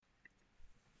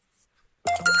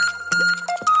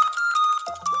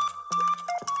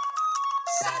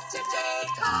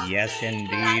Yes,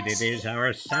 indeed. It is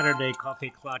our Saturday Coffee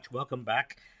Clutch. Welcome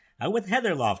back with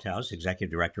Heather Lofthouse,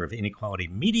 Executive Director of Inequality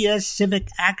Media, Civic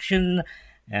Action,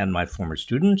 and my former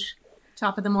student.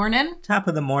 Top of the morning. Top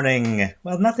of the morning.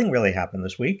 Well, nothing really happened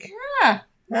this week. Yeah.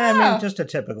 I mean, just a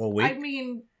typical week. I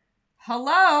mean,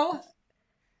 hello.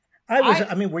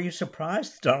 Were you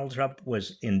surprised Donald Trump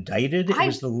was indicted? It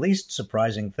was the least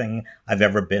surprising thing I've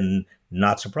ever been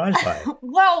not surprised by.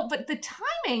 Well, but the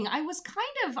timing, I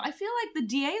feel like the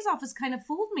DA's office kind of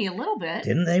fooled me a little bit.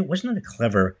 Didn't they? Wasn't it a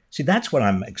clever? See, that's what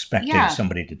I'm expecting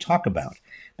somebody to talk about.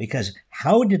 Because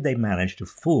how did they manage to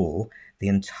fool the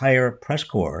entire press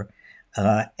corps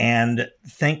and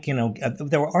think,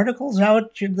 there were articles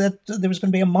out that there was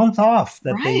going to be a month off,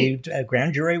 that the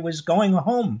grand jury was going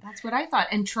home. That's what I thought.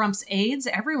 And Trump's aides,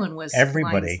 everybody.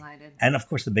 Blindsided. And of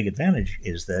course, the big advantage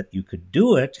is that you could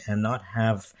do it and not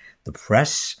have the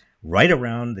press right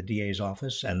around the DA's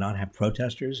office and not have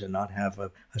protesters and not have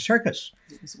a circus.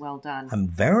 It was well done.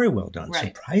 Very well done.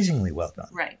 Right. Surprisingly well done.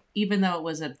 Right. Even though it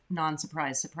was a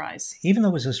non-surprise. Even though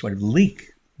it was a sort of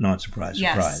leak non-surprise.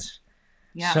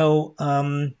 Yeah. So,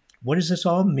 what does this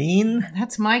all mean?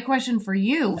 That's my question for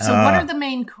you. So what are the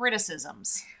main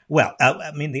criticisms? Well,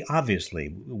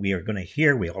 obviously, we are going to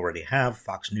hear, we already have,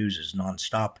 Fox News is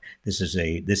nonstop.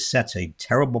 This sets a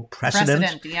terrible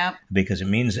precedent. Because it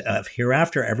means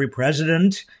hereafter, every former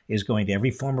president is going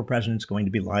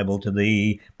to be liable to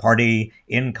the party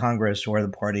in Congress or the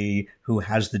party who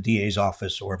has the DA's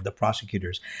office or the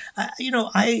prosecutors.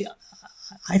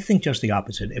 I think just the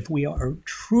opposite. If we are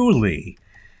truly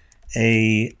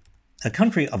a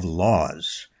country of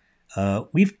laws,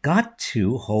 we've got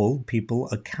to hold people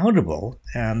accountable.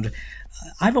 And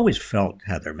I've always felt,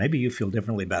 Heather, maybe you feel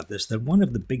differently about this, that one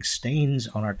of the big stains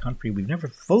on our country we've never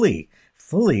fully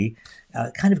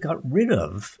kind of got rid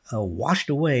of, washed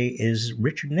away, is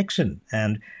Richard Nixon.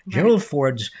 And Gerald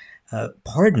Ford's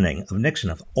pardoning of Nixon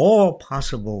of all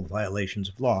possible violations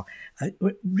of law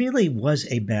really was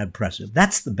a bad precedent.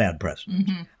 That's the bad precedent.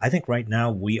 Mm-hmm. I think right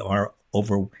now we are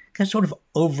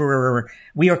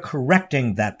we are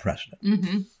correcting that precedent.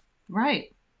 Mm-hmm.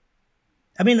 Right.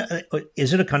 I mean,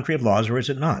 is it a country of laws or is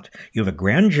it not? You have a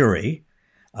grand jury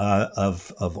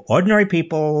of ordinary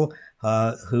people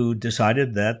who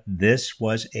decided that this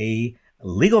was a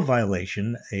legal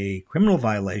violation, a criminal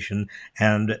violation,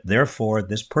 and therefore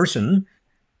this person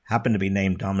happened to be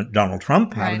named Donald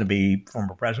Trump, happened to be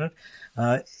former president,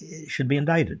 should be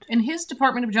indicted. And his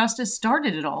Department of Justice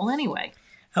started it all anyway.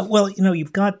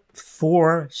 You've got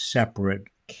 4 separate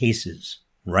cases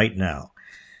right now.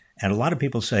 And a lot of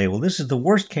people say, well, this is the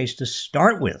worst case to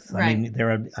start with. Right.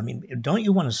 Don't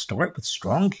you want to start with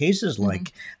strong cases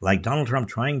like Donald Trump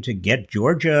trying to get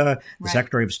Georgia, the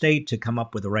Secretary of State, to come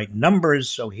up with the right numbers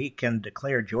so he can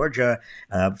declare Georgia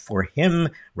for him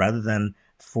rather than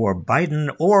for Biden?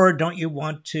 Or don't you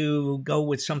want to go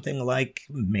with something like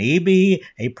maybe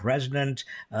a president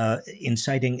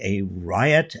inciting a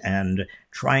riot and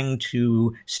trying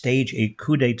to stage a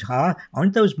coup d'etat?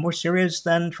 Aren't those more serious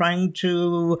than trying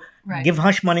to give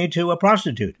hush money to a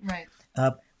prostitute? Right.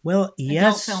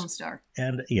 Yes. Adult film star.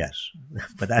 And yes,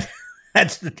 but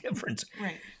that's the difference.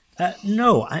 Right.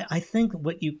 No, I think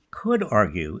what you could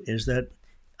argue is that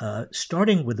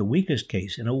starting with the weakest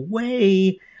case, in a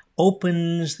way,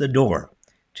 opens the door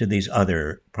to these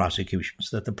other prosecutions,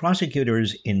 that the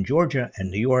prosecutors in Georgia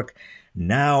and New York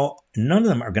now, none of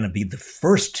them are going to be the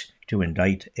first to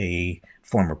indict a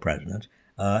former president.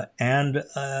 And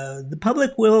the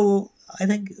public will, I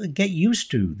think, get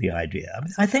used to the idea.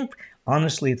 I think,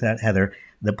 honestly, that, Heather,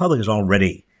 the public is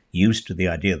already used to the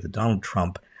idea that Donald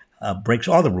Trump breaks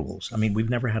all the rules. I mean, we've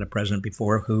never had a president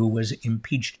before who was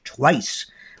impeached twice.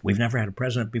 We've never had a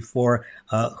president before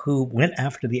who went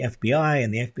after the FBI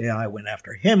and the FBI went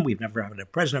after him. We've never had a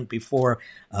president before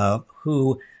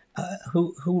who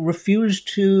refused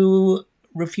to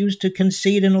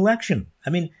concede an election.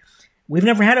 I mean, we've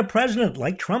never had a president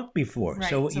like Trump before. Right.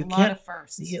 So it's a lot of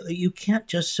firsts. You can't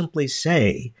just simply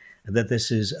say that this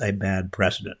is a bad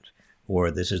precedent or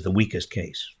this is the weakest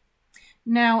case.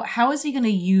 Now, how is he going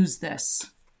to use this?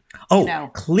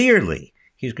 Clearly,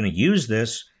 he's going to use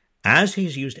this, as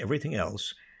he's used everything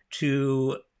else,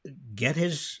 to get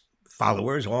his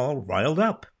followers all riled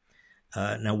up.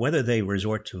 Now, whether they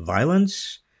resort to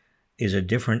violence is a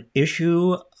different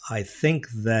issue. I think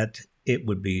that it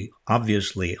would be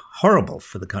obviously horrible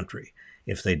for the country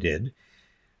if they did.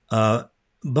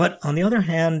 But on the other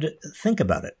hand, think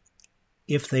about it.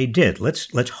 If they did,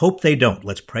 let's hope they don't.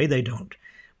 Let's pray they don't.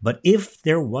 But if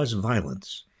there was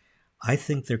violence, I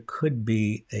think there could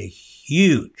be a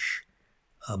huge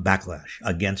backlash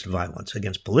against violence,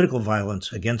 against political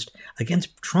violence, against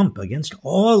Trump, against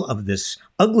all of this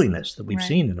ugliness that we've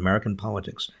seen in American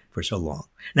politics for so long.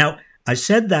 Now, I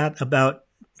said that about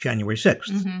January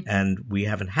 6th, and we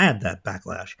haven't had that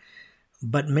backlash.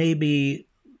 But maybe,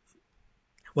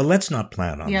 well, let's not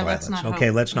plan on violence. Let's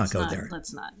not go there.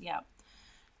 Let's not,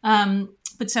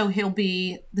 but so he'll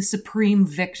be the supreme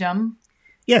victim.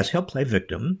 Yes, he'll play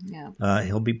victim. Yeah.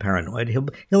 He'll be paranoid.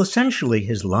 He'll essentially,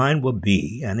 his line will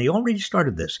be, and he already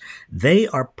started this, they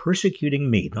are persecuting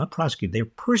me, not prosecuting. They're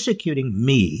persecuting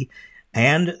me,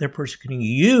 and they're persecuting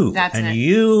you.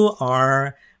 You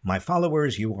are my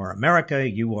followers. You are America.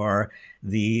 You are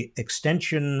the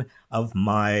extension of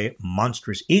my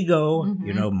monstrous ego,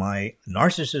 my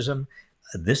narcissism.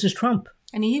 This is Trump.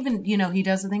 And he even, he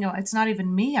does the thing of, it's not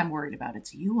even me I'm worried about,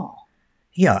 it's you all.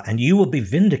 Yeah, and you will be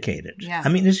vindicated. Yeah. I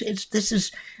mean,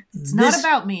 it's not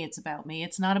about me, it's about me.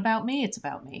 It's not about me, it's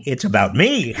about me. It's about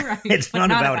me. Right. It's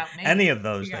not about any of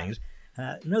those things.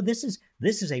 No, this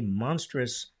is a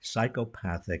monstrous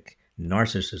psychopathic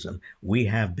narcissism. We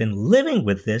have been living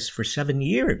with this for 7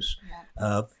 years.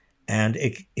 Yeah. And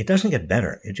it doesn't get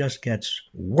better. It just gets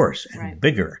worse and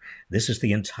bigger. This is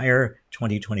the entire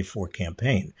 2024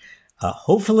 campaign.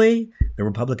 Hopefully, the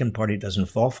Republican Party doesn't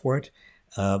fall for it.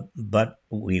 But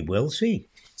we will see.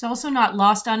 It's also not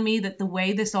lost on me that the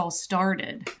way this all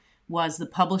started was the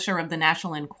publisher of the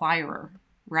National Enquirer,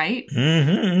 right?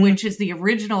 Mm-hmm. Which is the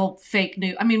original fake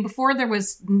news. I mean, before there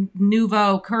was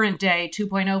Nouveau, Current Day,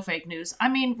 2.0 fake news. I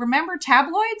mean, remember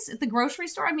tabloids at the grocery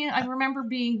store? I mean, I remember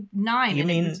being 9. You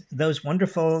mean those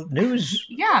wonderful news?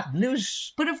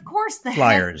 News. But of course, the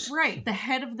flyers. The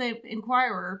head of the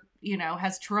Enquirer,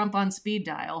 has Trump on speed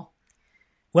dial.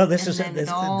 Well, it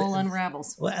all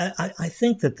unravels. Well, I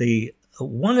think that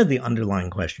one of the underlying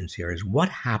questions here is what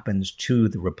happens to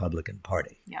the Republican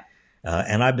Party. Yeah.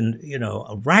 And I've been,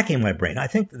 racking my brain. I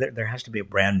think that there has to be a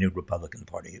brand new Republican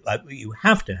Party. You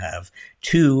have to have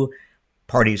two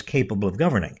parties capable of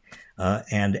governing.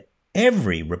 And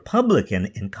every Republican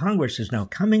in Congress is now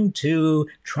coming to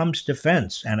Trump's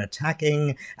defense and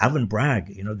attacking Alvin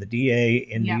Bragg, the DA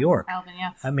in New York. Alvin,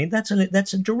 yeah. I mean, that's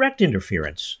a direct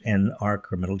interference in our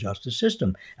criminal justice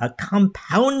system,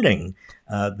 compounding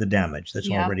the damage that's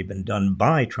already been done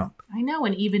by Trump. I know,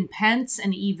 and even Pence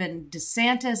and even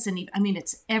DeSantis, and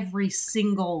it's every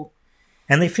single...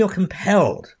 And they feel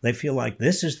compelled. They feel like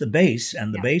this is the base,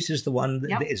 and the base is the one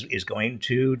that is going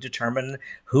to determine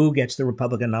who gets the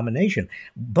Republican nomination.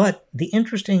 But the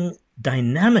interesting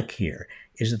dynamic here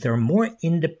is that there are more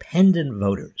independent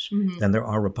voters than there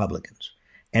are Republicans.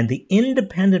 And the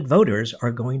independent voters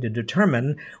are going to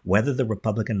determine whether the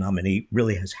Republican nominee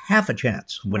really has half a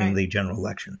chance of winning the general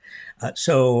election.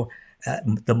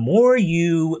 The more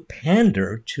you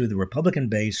pander to the Republican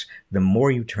base, the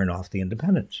more you turn off the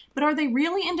independents. But are they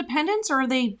really independents, or are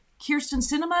they Kirsten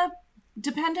Sinema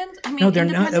dependent? I mean, no, they're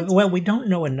not. Well, we don't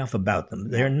know enough about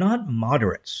them. They're not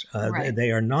moderates.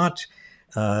 They are not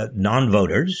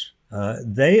non-voters.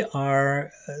 They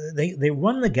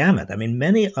run the gamut. I mean,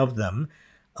 many of them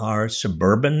are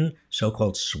suburban,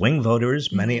 so-called swing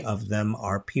voters. Many of them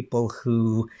are people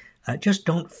who just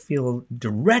don't feel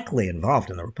directly involved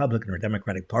in the Republican or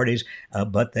Democratic parties,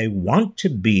 but they want to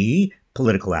be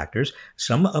political actors.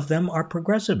 Some of them are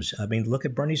progressives. I mean, look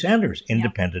at Bernie Sanders,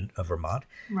 independent of Vermont.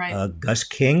 Right. Gus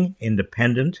King,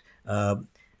 independent.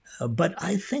 But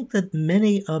I think that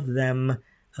many of them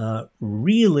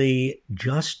really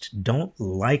just don't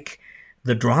like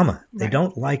the drama. They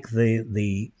don't like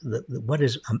the what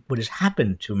has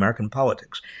happened to American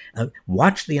politics.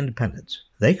 Watch the independents.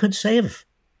 They could save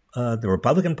the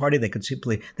Republican Party. They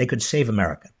could save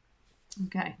America.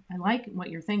 Okay, I like what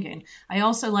you're thinking. I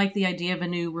also like the idea of a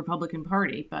new Republican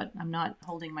Party, but I'm not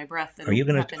holding my breath. Are you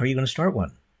going to start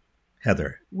one,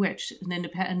 Heather? Which a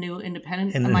new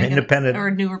independent, independent or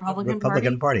a new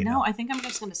Republican Party? No, I think I'm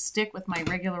just going to stick with my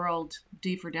regular old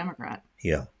D for Democrat.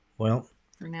 Yeah. Well,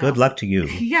 good luck to you.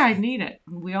 Yeah, I need it.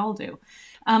 We all do.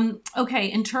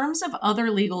 Okay, in terms of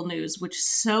other legal news, which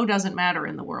so doesn't matter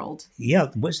in the world. Yeah,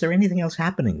 was there anything else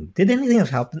happening? Did anything else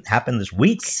happen this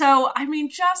week? So, I mean,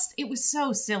 it was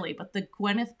so silly, but the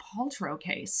Gwyneth Paltrow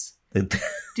case. Did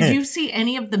you see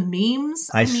any of the memes?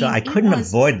 I saw. I couldn't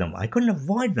avoid them.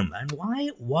 And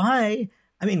why?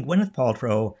 I mean, Gwyneth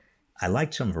Paltrow, I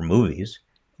liked some of her movies,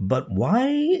 but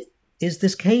why is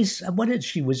this case?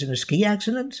 She was in a ski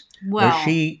accident? Well,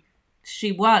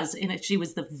 she was in it. She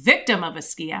was the victim of a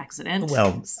ski accident.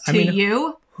 Well,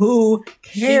 you, who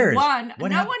cares? She won.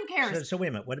 No one cares. So wait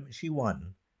a minute. She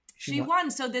won. She won.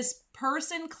 So this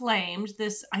person claimed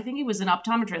this. I think he was an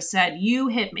optometrist. Said, "You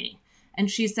hit me," And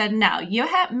she said, no, you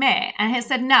hit me. And he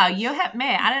said, no, you hit me.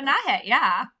 I did not hit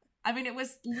ya. I mean, it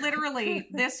was literally,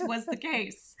 this was the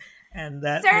case. And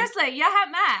that seriously, you hit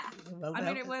me. Well, I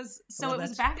mean, it was, so well, it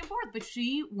was that's- back and forth, but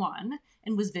she won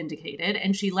and was vindicated.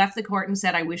 And she left the court and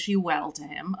said, I wish you well to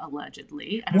him,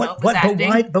 allegedly. I don't know if it was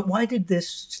acting. But why did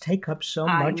this take up so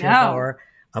I much know.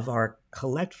 of our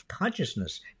collective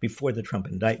consciousness before the Trump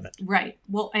indictment? Right.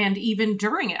 Well, and even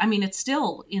during it, I mean, it's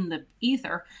still in the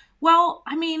ether. Well,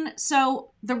 I mean,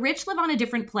 so the rich live on a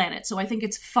different planet. So I think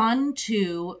it's fun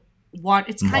to watch.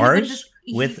 It's kind Mars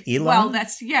of with Elon? Well,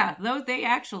 that's, yeah, though they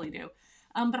actually do.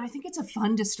 But I think it's a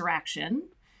fun distraction.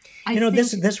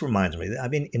 This reminds me. I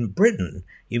mean, in Britain,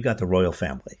 you've got the royal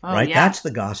family, Oh, right? yeah. That's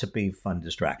the gossipy, fun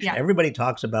distraction. Yeah. Everybody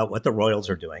talks about what the royals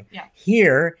are doing. Yeah.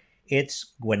 Here,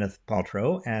 it's Gwyneth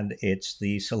Paltrow and it's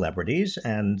the celebrities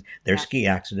and their Yeah. ski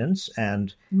accidents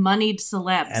and Moneyed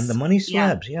celebs. the money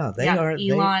slabs. Yeah, they are.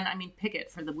 Elon, I mean, pick it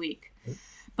for the week.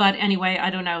 But anyway, I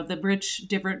don't know. The rich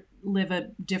live a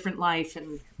different life,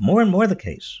 and More and more the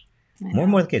case. I More and know.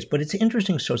 more the case. But it's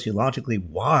interesting sociologically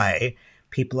why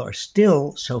people are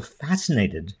still so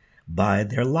fascinated by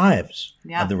their lives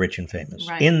Yeah. of the rich and famous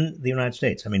Right. in the United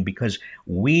States. I mean, because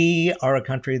we are a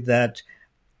country that,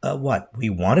 we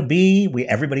want to be,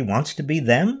 everybody wants to be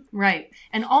them. Right.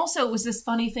 And also, it was this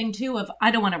funny thing, too, of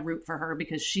I don't want to root for her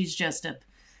because she's just a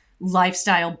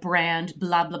lifestyle brand,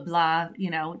 blah, blah, blah. You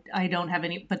know, I don't have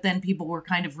any. But then people were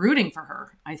kind of rooting for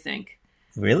her, I think.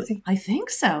 Really? I think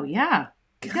so, yeah.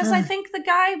 Because I think the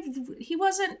guy, he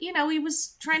wasn't, he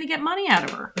was trying to get money out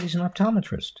of her. But he's an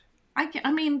optometrist.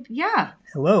 I mean, yeah.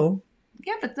 Hello?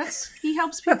 Yeah, but he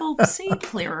helps people see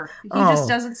clearer. He Oh. just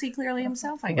doesn't see clearly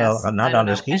himself, I guess. Well, not I on don't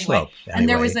a know. ski Anyway. slope. And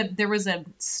there anyway. was a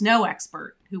snow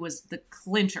expert who was the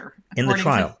clincher In the according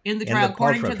trial. in the In trial, the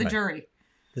according Paltrow to the trial. jury.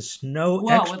 The snow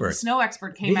Whoa! expert. The snow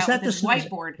expert came out with his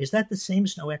whiteboard. Is that the same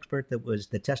snow expert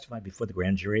that testified before the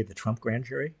grand jury, the Trump grand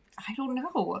jury, I don't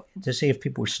know. to see if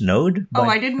people were snowed? Oh,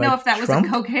 by- I didn't by know if that Trump?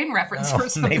 was a cocaine reference Oh, or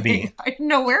something. maybe. I didn't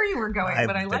know where you were going,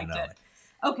 but I don't liked know. it.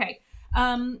 Okay.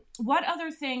 What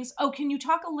other things? Oh, can you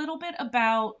talk a little bit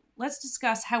about? Let's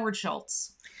discuss Howard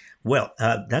Schultz. Well,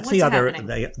 that's What's the other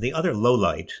happening? the other low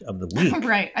light of the week.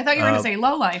 Right. I thought you were going to say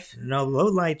low life. No, low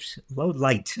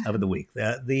light of the week.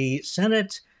 The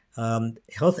Senate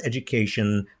Health,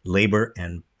 Education, Labor,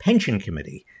 and Pension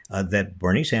Committee that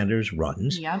Bernie Sanders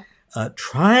runs Yep.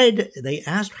 they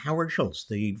asked Howard Schultz,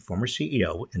 the former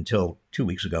CEO until 2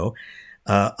 weeks ago,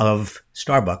 of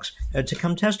Starbucks to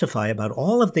come testify about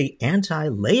all of the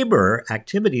anti-labor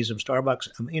activities of Starbucks.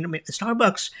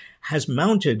 Starbucks has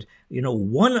mounted,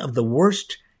 one of the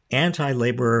worst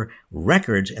anti-labor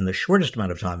records in the shortest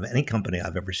amount of time of any company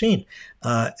I've ever seen.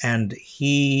 And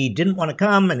he didn't want to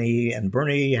come, and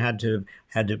Bernie had to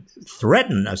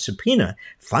threaten a subpoena.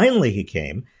 Finally, he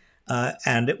came,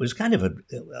 and it was kind of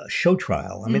a show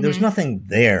trial. I mean, there was nothing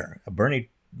there. Bernie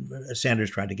Sanders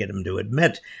tried to get him to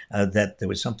admit that there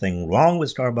was something wrong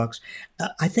with Starbucks.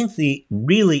 I think the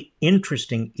really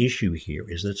interesting issue here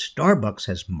is that Starbucks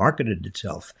has marketed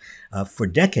itself for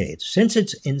decades, since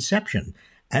its inception,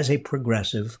 as a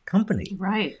progressive company.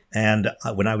 Right. And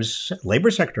when I was labor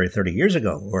secretary 30 years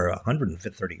ago, or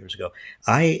 130 years ago,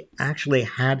 I actually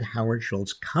had Howard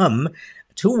Schultz come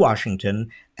to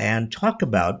Washington and talk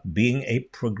about being a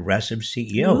progressive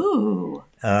CEO. Ooh.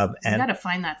 You And got to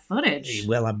find that footage.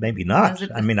 well, maybe not. Was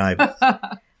it- I mean,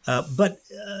 but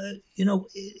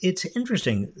it's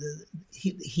interesting.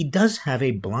 He does have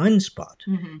a blind spot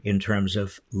in terms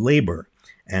of labor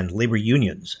and labor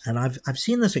unions, and I've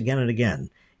seen this again and again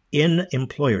in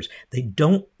employers. They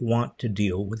don't want to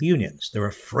deal with unions. They're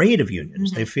afraid of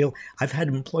unions. They feel, I've had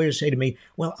employers say to me,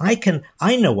 "Well,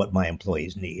 I know what my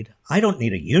employees need. I don't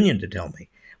need a union to tell me."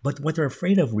 But what they're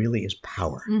afraid of really is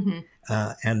power.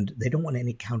 And they don't want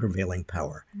any countervailing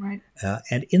power. Right.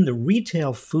 And in the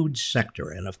retail food sector,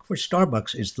 and of course,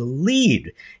 Starbucks is the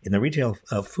lead in the retail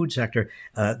food sector,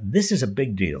 this is a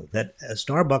big deal that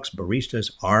Starbucks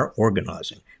baristas are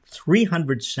organizing.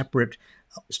 300 separate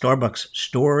Starbucks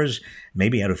stores,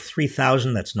 maybe out of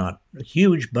 3,000. That's not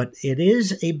huge, but it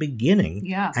is a beginning.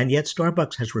 Yeah. And yet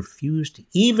Starbucks has refused to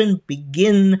even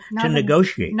begin to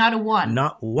negotiate. Not a one.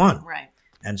 Not one. Right.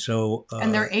 And so,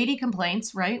 And there are 80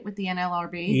 complaints, right, with the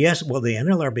NLRB? yes, well, the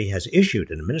NLRB has issued,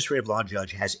 an administrative law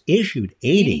judge has issued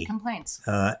 80 complaints.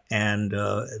 and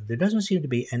there doesn't seem to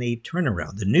be any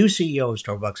turnaround. The new CEO of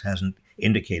Starbucks hasn't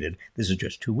indicated, this is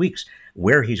just 2 weeks,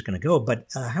 where he's going to go. But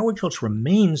Howard Schultz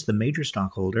remains the major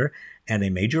stockholder and a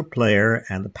major player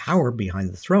and the power behind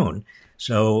the throne.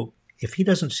 So if he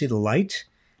doesn't see the light,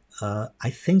 I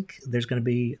think there's going to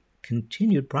be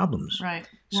continued problems. Right.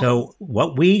 So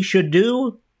what we should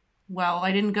do, Well,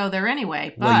 I didn't go there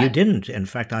anyway. But Well, you didn't. In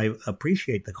fact, I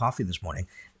appreciate the coffee this morning.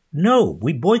 No,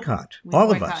 we boycott.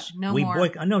 All of us. No we more.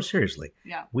 boycott. No, seriously.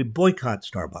 Yeah. We boycott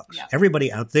Starbucks. Yeah.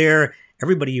 Everybody out there,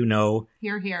 everybody you know,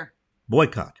 Here.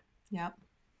 boycott. Yep.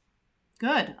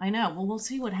 Good. I know. Well, we'll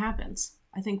see what happens.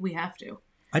 I think we have to.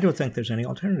 I don't think there's any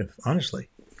alternative, honestly.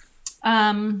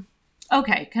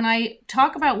 Okay. Can I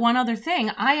talk about one other thing?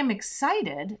 I am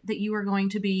excited that you are going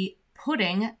to be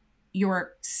putting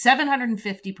your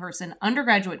 750-person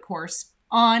undergraduate course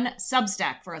on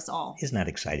Substack for us all. Isn't that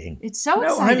exciting? It's so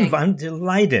exciting. I'm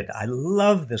delighted. I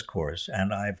love this course,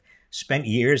 and I've spent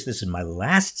years. This is my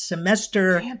last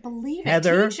semester. I can't believe it.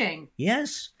 Heather. Teaching.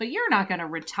 Yes. But you're not going to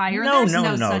retire. No, There's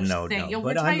no, such no. thing. You'll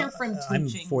But retire from I'm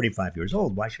teaching. 45 years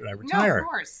old. Why should I retire? No, of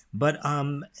course. But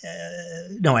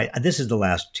no, this is the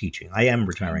last teaching. I am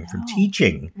retiring from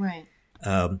teaching. Right.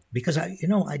 Because I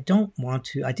didn't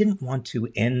want to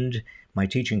end my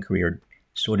teaching career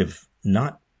sort of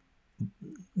not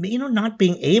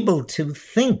being able to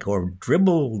think or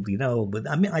dribble,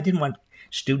 I didn't want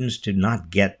students to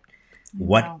not get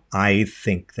what I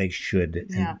think they should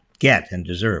get and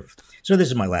deserve. So this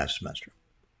is my last semester.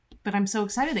 But I'm so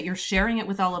excited that you're sharing it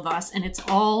with all of us, and it's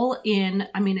all in,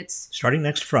 it's starting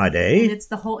next Friday. And it's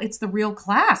the real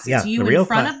class. Yeah, It's you in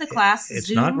front of the class. It's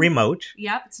Zoom. not remote.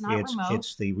 Yep, it's not remote.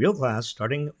 It's the real class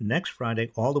starting next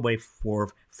Friday all the way for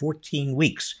 14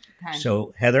 weeks. Okay.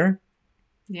 So Heather,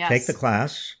 yes. take the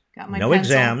class. Got my no pencil.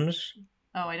 Exams.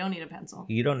 Oh, I don't need a pencil.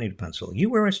 You don't need a pencil. You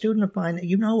were a student of mine.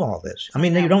 You know all this. I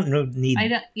mean, you don't need. I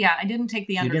didn't take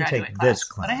the undergraduate take class, this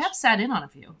class. but I have sat in on a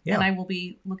few, Yeah. and I will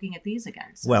be looking at these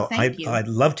again. So Well, thank you. I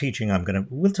love teaching.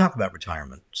 We'll talk about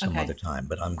retirement some other time,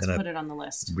 but I'm going put to it on the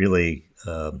list. really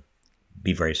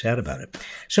be very sad about it.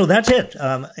 So that's it.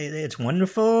 It's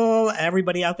wonderful.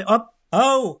 Everybody out there.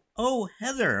 Oh,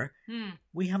 Heather,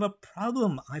 we have a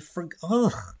problem. I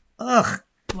forgot. Ugh.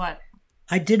 What?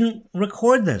 I didn't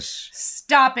record this.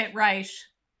 Stop it, Reich.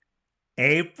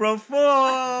 April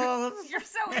Fools! You're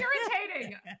so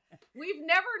irritating. We've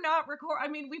never not record.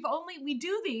 We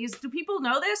do these. Do people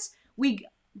know this? We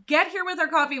get here with our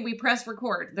coffee and we press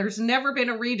record. There's never been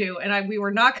a redo, and we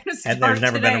were not going to start And there's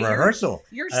never today. been a rehearsal.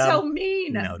 You're so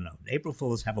mean. No. April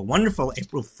Fools. Have a wonderful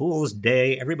April Fool's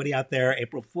Day. Everybody out there,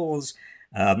 April Fools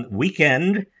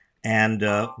weekend. And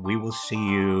we will see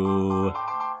you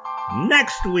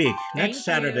next week, next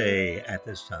Saturday at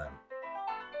this time.